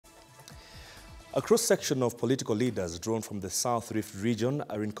A cross-section of political leaders drawn from the South Rift region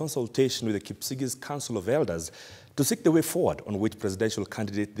are in consultation with the Kipsigis Council of Elders to seek the way forward on which presidential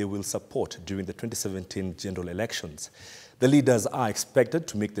candidate they will support during the 2017 general elections. The leaders are expected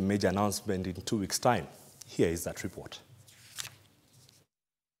to make the major announcement in 2 weeks' time. Here is that report.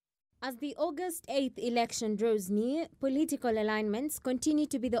 As the August 8th election draws near, political alignments continue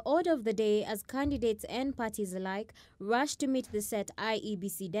to be the order of the day as candidates and parties alike rush to meet the set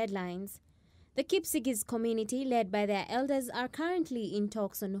IEBC deadlines. The Kipsigis community, led by their elders, are currently in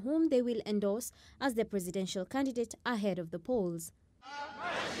talks on whom they will endorse as the presidential candidate ahead of the polls.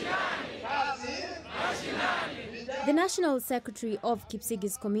 The National Secretary of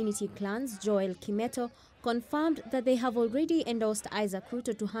Kipsigis Community Clans, Joel Kimeto, confirmed that they have already endorsed Isaac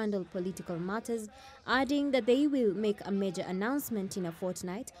Ruto to handle political matters, adding that they will make a major announcement in a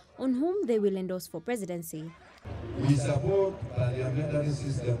fortnight on whom they will endorse for presidency. We support parliamentary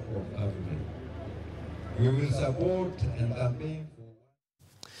system of government. We will support and campaign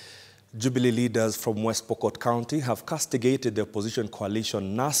for... Jubilee leaders from West Pokot County have castigated the opposition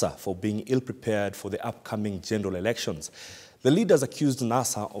coalition NASA for being ill-prepared for the upcoming general elections. The leaders accused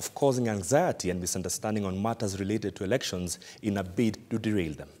NASA of causing anxiety and misunderstanding on matters related to elections in a bid to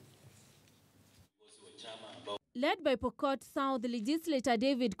derail them. Led by Pokot South legislator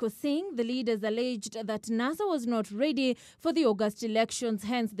David Kosing, the leaders alleged that NASA was not ready for the August elections,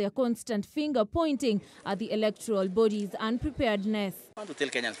 hence their constant finger pointing at the electoral body's unpreparedness. I want to tell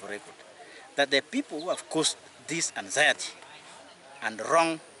Kenyans for record that the people who have caused this anxiety and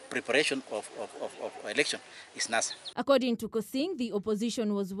wrong preparation of election is NASA. According to Kosing, the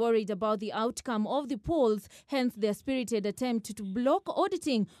opposition was worried about the outcome of the polls, hence their spirited attempt to block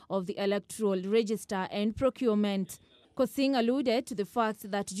auditing of the electoral register and procurement. Kosing alluded to the fact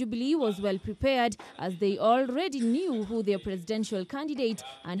that Jubilee was well prepared as they already knew who their presidential candidate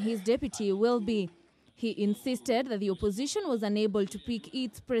and his deputy will be. He insisted that the opposition was unable to pick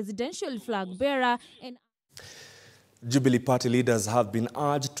its presidential flag bearer and... Jubilee party leaders have been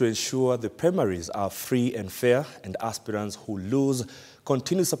urged to ensure the primaries are free and fair and aspirants who lose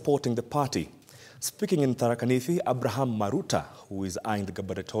continue supporting the party. Speaking in Tharaka Nithi, Abraham Maruta, who is eyeing the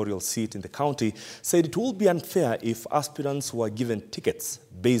gubernatorial seat in the county, said it will be unfair if aspirants were given tickets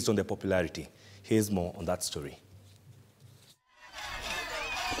based on their popularity. Here's more on that story.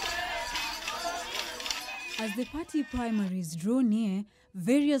 As the party primaries draw near,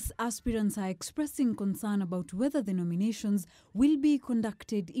 various aspirants are expressing concern about whether the nominations will be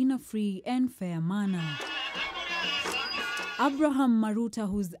conducted in a free and fair manner. Abraham Maruta,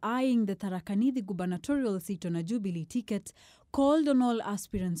 who's eyeing the Tharaka Nithi gubernatorial seat on a Jubilee ticket, called on all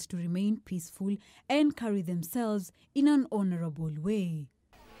aspirants to remain peaceful and carry themselves in an honorable way.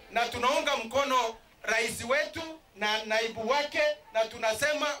 Na tunaunga mkono rais wetu na naibu wake na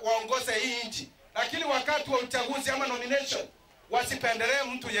tunasema waongoze hii nchi. Lakini wakati wa uchaguzi ama nomination wasipendelee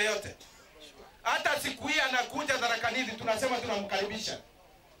mtu yeyote. Hata siku hii anakuja Tharaka Nithi tunasema tunamkaribisha.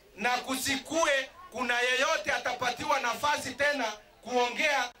 Na kusikue kuna yeyote atapatiwa nafasi tena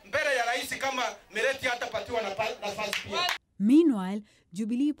kuongea mbele ya rais kama Mereti atapatiwa nafasi pia. Meanwhile,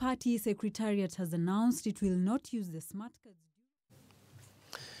 Jubilee Party Secretariat has announced it will not use the smart cards.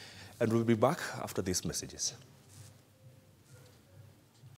 And we'll be back after these messages.